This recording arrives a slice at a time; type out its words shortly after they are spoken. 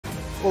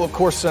Well, of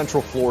course,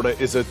 Central Florida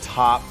is a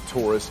top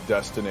tourist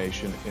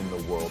destination in the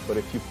world. But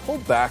if you pull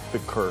back the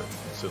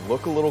curtains and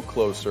look a little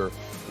closer,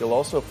 you'll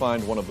also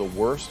find one of the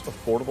worst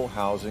affordable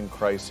housing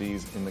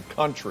crises in the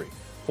country,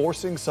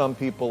 forcing some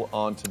people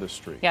onto the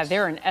streets. Yeah,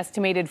 there are an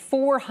estimated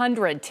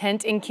 400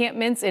 tent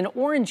encampments in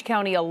Orange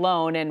County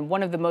alone, and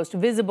one of the most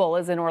visible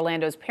is in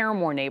Orlando's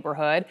Paramore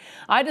neighborhood.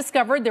 I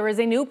discovered there is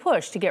a new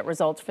push to get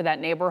results for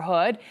that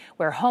neighborhood,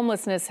 where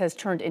homelessness has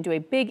turned into a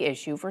big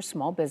issue for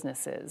small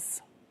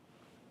businesses.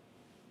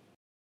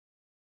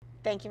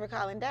 Thank you for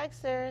calling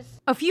Dexter's.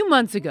 A few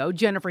months ago,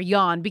 Jennifer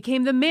Yan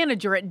became the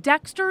manager at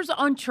Dexter's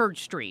on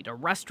Church Street, a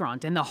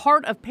restaurant in the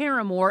heart of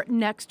Paramore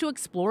next to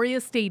Exploria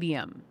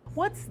Stadium.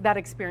 What's that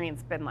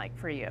experience been like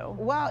for you?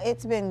 Well,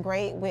 it's been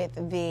great with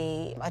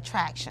the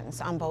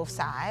attractions on both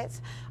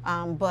sides,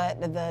 but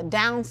the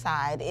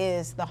downside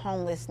is the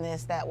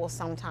homelessness that will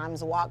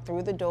sometimes walk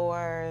through the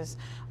doors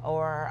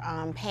or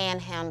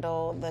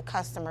panhandle the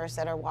customers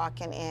that are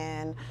walking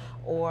in,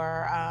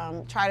 or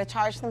try to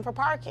charge them for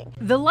parking.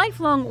 The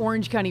lifelong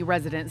Orange County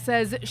resident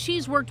says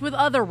she's worked with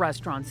other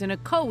restaurants in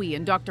Ocoee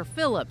and Dr.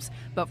 Phillips,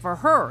 but for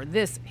her,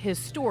 this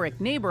historic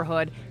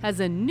neighborhood has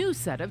a new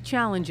set of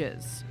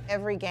challenges.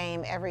 Every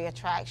game, every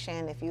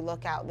attraction, if you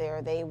look out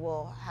there, they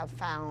will have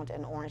found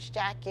an orange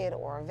jacket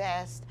or a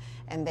vest,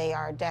 and they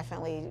are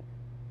definitely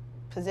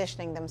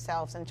positioning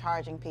themselves and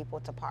charging people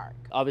to park.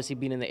 Obviously,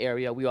 being in the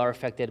area, we are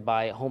affected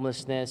by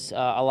homelessness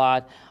a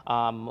lot,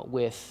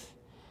 with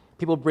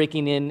people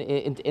breaking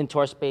into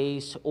our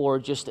space or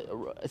just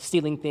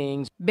stealing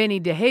things. Benny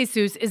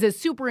DeJesus is a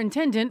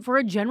superintendent for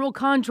a general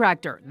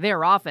contractor.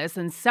 Their office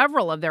and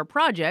several of their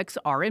projects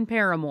are in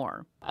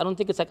Paramore. I don't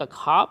think it's like a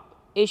cop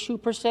issue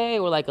per se,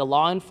 or like a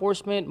law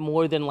enforcement,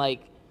 more than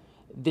like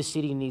this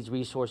city needs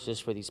resources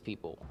for these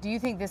people. Do you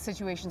think this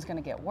situation is going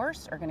to get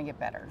worse or going to get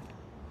better?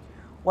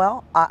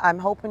 Well, I'm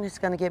hoping it's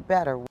going to get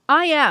better.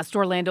 I asked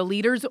Orlando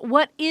leaders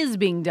what is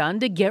being done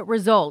to get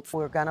results.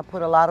 We're going to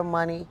put a lot of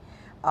money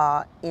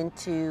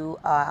into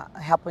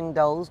helping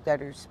those that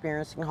are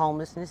experiencing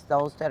homelessness,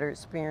 those that are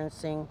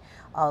experiencing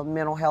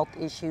mental health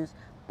issues,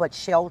 but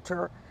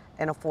shelter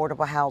and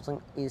affordable housing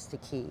is the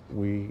key.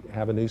 We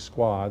have a new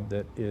squad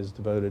that is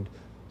devoted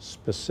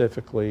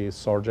specifically,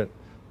 Sergeant,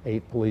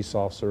 8 police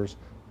officers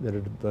that are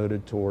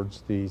devoted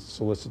towards the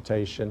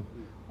solicitation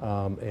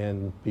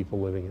and people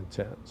living in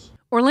tents.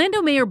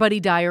 Orlando Mayor Buddy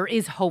Dyer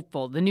is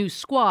hopeful the new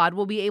squad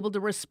will be able to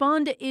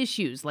respond to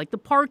issues like the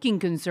parking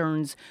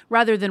concerns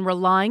rather than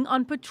relying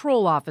on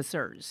patrol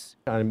officers.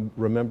 I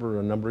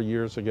remember a number of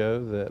years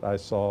ago that I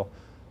saw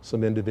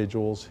some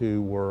individuals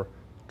who were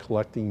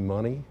collecting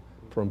money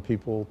from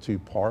people to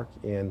park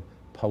in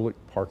public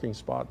parking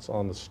spots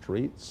on the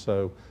streets.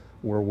 So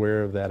we're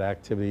aware of that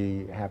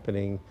activity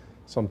happening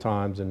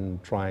sometimes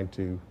and trying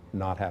to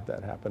not have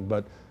that happen.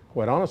 But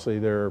quite honestly,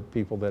 there are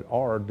people that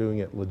are doing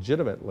it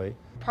legitimately.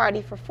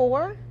 Party for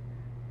 4?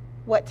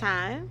 What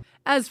time?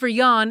 As for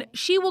Yan,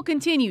 she will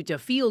continue to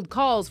field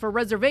calls for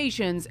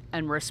reservations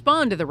and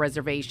respond to the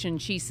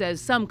reservations she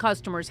says some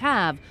customers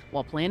have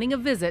while planning a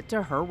visit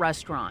to her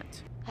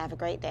restaurant. Have a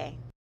great day.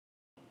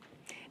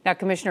 Now,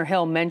 Commissioner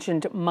Hill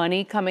mentioned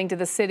money coming to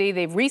the city.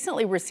 They've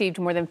recently received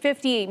more than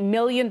 $58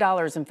 million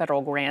in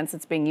federal grants.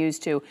 It's being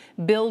used to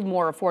build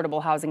more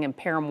affordable housing in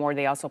Paramore.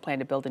 They also plan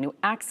to build a new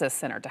access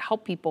center to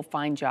help people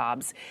find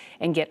jobs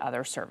and get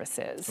other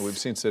services. We've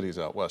seen cities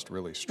out west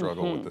really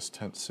struggle with this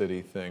tent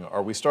city thing.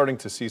 Are we starting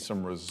to see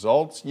some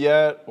results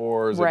yet,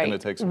 or is it going to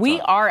take some time?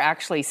 We are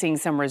actually seeing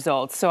some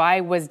results. So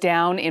I was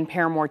down in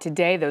Paramore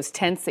today. Those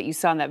tents that you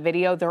saw in that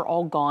video, they're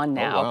all gone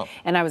now. Oh, wow.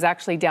 And I was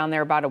actually down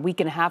there about a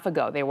week and a half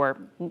ago. They were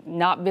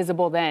not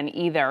visible then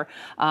either.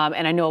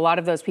 And I know a lot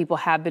of those people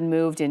have been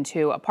moved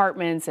into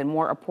apartments and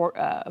more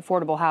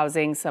affordable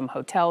housing, some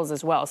hotels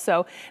as well.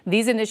 So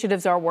these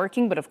initiatives are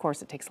working, but of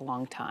course it takes a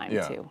long time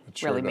to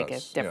really make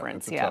a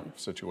difference. Yeah, it's a tough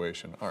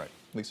situation. All right,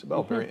 Lisa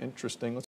Bell, very interesting.